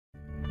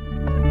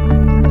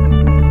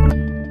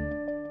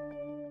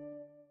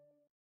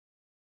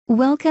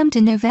Welcome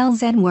to Novell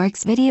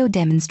ZENworks video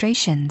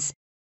demonstrations.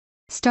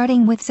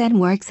 Starting with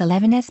ZENworks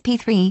 11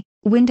 SP3,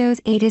 Windows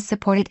 8 is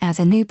supported as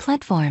a new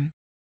platform.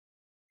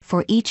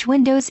 For each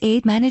Windows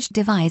 8 managed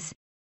device,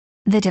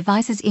 the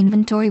device's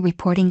inventory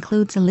report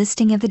includes a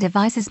listing of the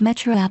device's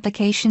Metro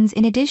applications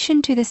in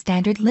addition to the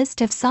standard list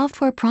of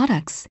software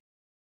products.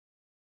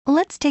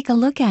 Let's take a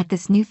look at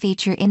this new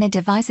feature in a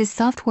device's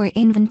software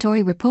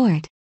inventory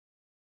report.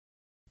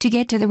 To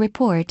get to the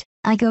report,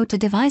 I go to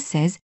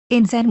Devices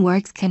in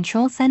ZENworks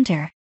Control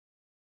Center.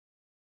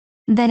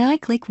 Then I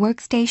click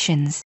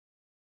Workstations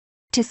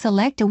to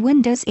select a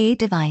Windows 8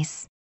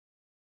 device.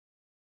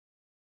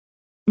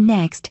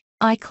 Next,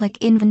 I click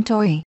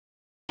Inventory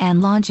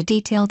and launch a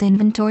detailed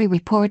inventory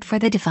report for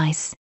the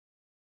device.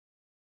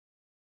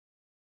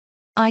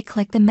 I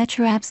click the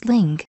Metro Apps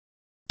link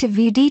to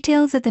view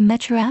details of the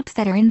Metro apps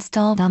that are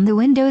installed on the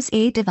Windows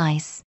 8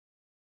 device.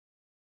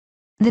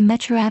 The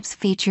Metro Apps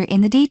feature in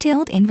the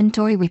detailed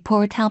inventory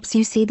report helps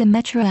you see the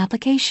Metro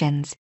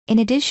applications, in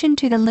addition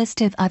to the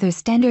list of other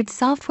standard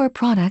software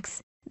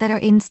products that are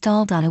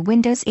installed on a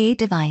Windows 8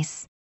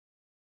 device.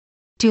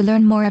 To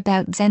learn more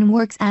about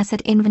ZENworks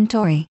Asset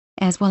Inventory,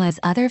 as well as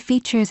other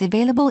features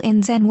available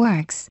in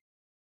ZENworks,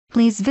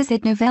 please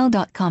visit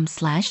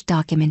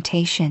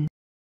novell.com/documentation.